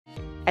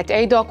At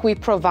Aidoc, we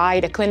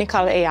provide a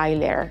clinical AI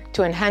layer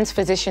to enhance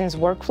physicians'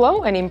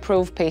 workflow and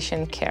improve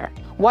patient care.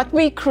 What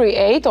we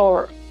create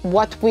or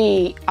what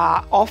we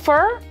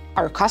offer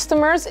our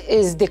customers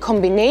is the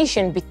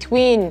combination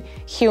between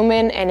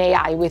human and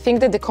AI. We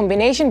think that the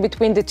combination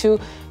between the two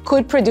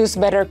could produce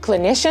better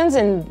clinicians,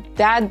 and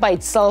that by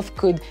itself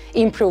could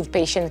improve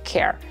patient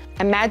care.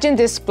 Imagine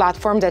this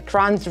platform that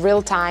runs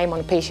real-time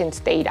on patients'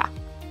 data.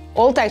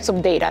 All types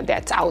of data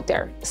that's out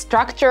there.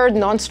 Structured,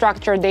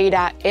 non-structured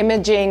data,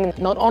 imaging,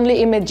 not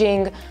only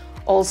imaging,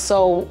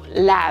 also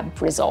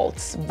lab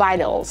results,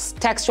 vitals,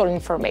 textual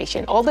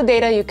information, all the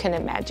data you can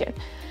imagine.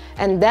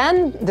 And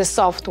then the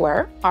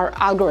software, our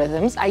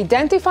algorithms,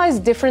 identifies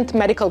different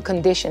medical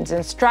conditions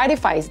and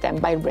stratifies them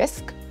by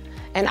risk.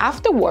 And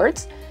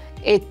afterwards,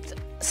 it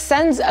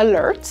sends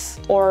alerts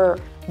or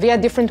via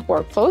different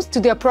workflows to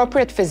the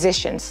appropriate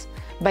physicians.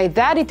 By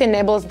that, it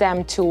enables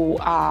them to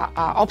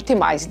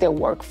optimize their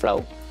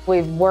workflow.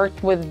 We've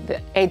worked with the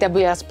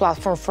AWS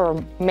platform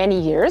for many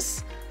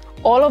years.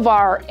 All of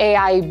our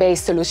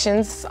AI-based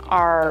solutions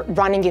are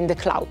running in the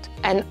cloud.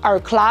 And our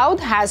cloud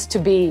has to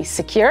be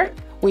secure.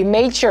 We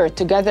made sure,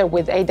 together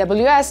with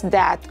AWS,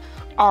 that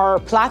our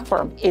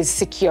platform is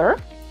secure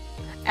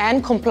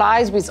and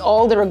complies with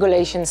all the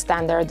regulation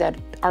standards that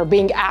are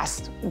being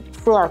asked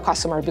through our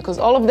customers, because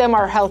all of them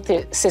are health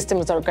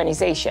systems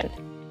organizations.